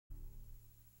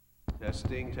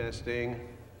Testing, testing.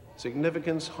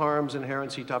 Significance, harms,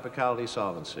 inherency, topicality,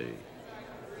 solvency.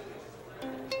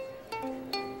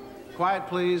 Quiet,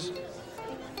 please.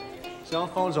 Cell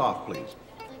phones off, please.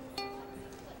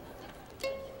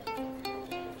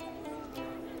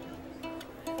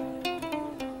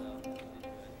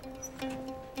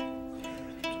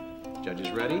 Judges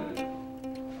ready?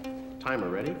 Timer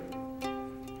ready?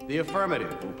 The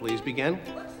affirmative will please begin.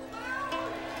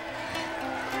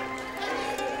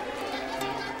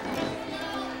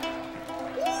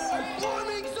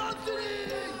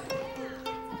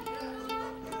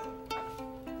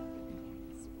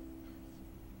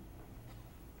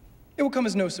 It will come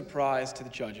as no surprise to the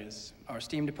judges, our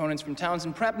esteemed opponents from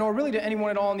Townsend Prep, nor really to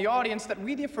anyone at all in the audience, that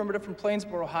we, the affirmative from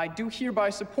Plainsboro High, do hereby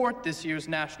support this year's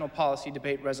National Policy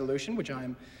Debate Resolution, which I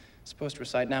am supposed to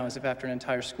recite now as if after an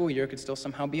entire school year it could still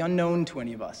somehow be unknown to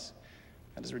any of us.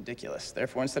 That is ridiculous.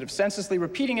 Therefore, instead of senselessly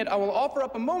repeating it, I will offer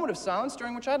up a moment of silence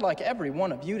during which I'd like every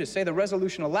one of you to say the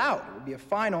resolution aloud. It will be a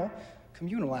final,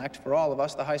 communal act for all of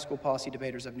us, the high school policy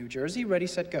debaters of New Jersey. Ready,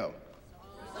 set, go.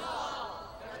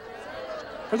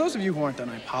 For those of you who aren't done,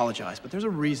 I apologize, but there's a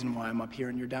reason why I'm up here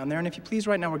and you're down there, and if you please,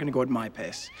 right now, we're gonna go at my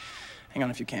pace. Hang on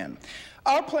if you can.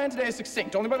 Our plan today is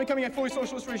succinct. Only by becoming a fully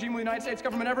socialist regime will the United States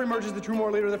government ever emerges the true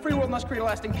moral leader of the free world must create a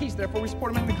lasting peace. Therefore, we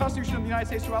support amending the Constitution of the United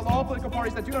States to outlaw all political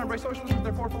parties that do not embrace socialism as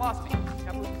their core philosophy.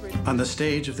 On the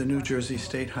stage of the New Jersey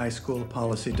State High School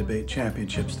Policy Debate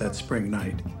Championships that spring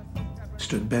night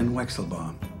stood Ben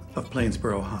Wexelbaum of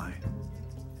Plainsboro High.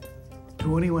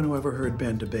 To anyone who ever heard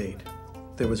Ben debate,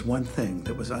 there was one thing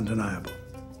that was undeniable.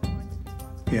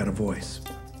 He had a voice.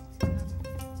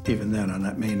 Even then, on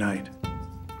that May night,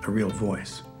 a real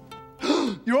voice.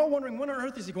 You're all wondering, when on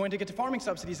earth is he going to get to farming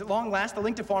subsidies? At long last, the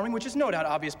link to farming, which is no doubt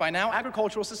obvious by now.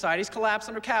 Agricultural societies collapse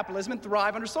under capitalism and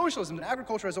thrive under socialism. And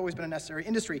agriculture has always been a necessary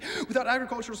industry. Without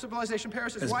agricultural civilization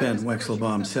perishes. As Ben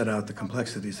Wexelbaum set out the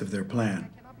complexities of their plan,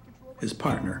 his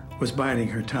partner was biding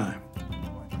her time,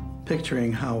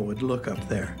 picturing how it would look up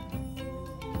there,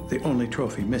 the only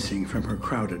trophy missing from her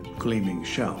crowded, gleaming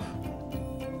shelf.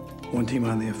 One team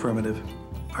on the affirmative,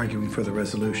 arguing for the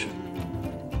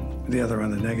resolution. The other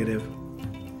on the negative,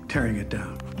 tearing it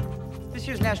down. This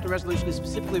year's national resolution is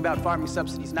specifically about farming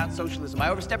subsidies, not socialism. By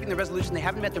overstepping the resolution, they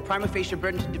haven't met their prima facie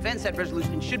burden to defend said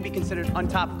resolution and should be considered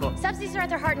untopical. Subsidies are at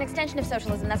their heart an extension of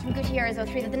socialism. That's from Gutierrez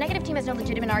 03, that the negative team has no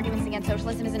legitimate arguments against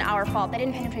socialism isn't our fault. They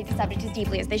didn't penetrate the subject as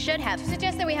deeply as they should have. To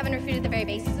suggest that we haven't refuted the very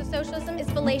basis of socialism is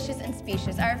fallacious and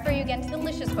specious. I refer you again to the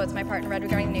delicious quotes my partner read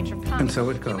regarding the nature of commerce. And so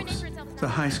it goes. It's a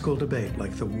high school debate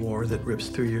like the war that rips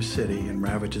through your city and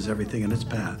ravages everything in its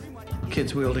path.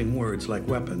 Kids wielding words like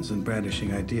weapons and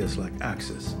brandishing ideas like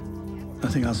axes.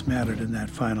 Nothing else mattered in that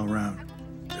final round.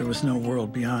 There was no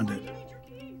world beyond it.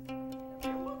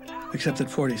 Except that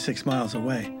 46 miles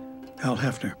away, Hal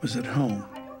Hefner was at home,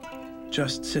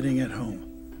 just sitting at home,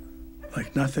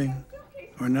 like nothing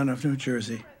or none of New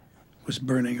Jersey was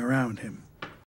burning around him.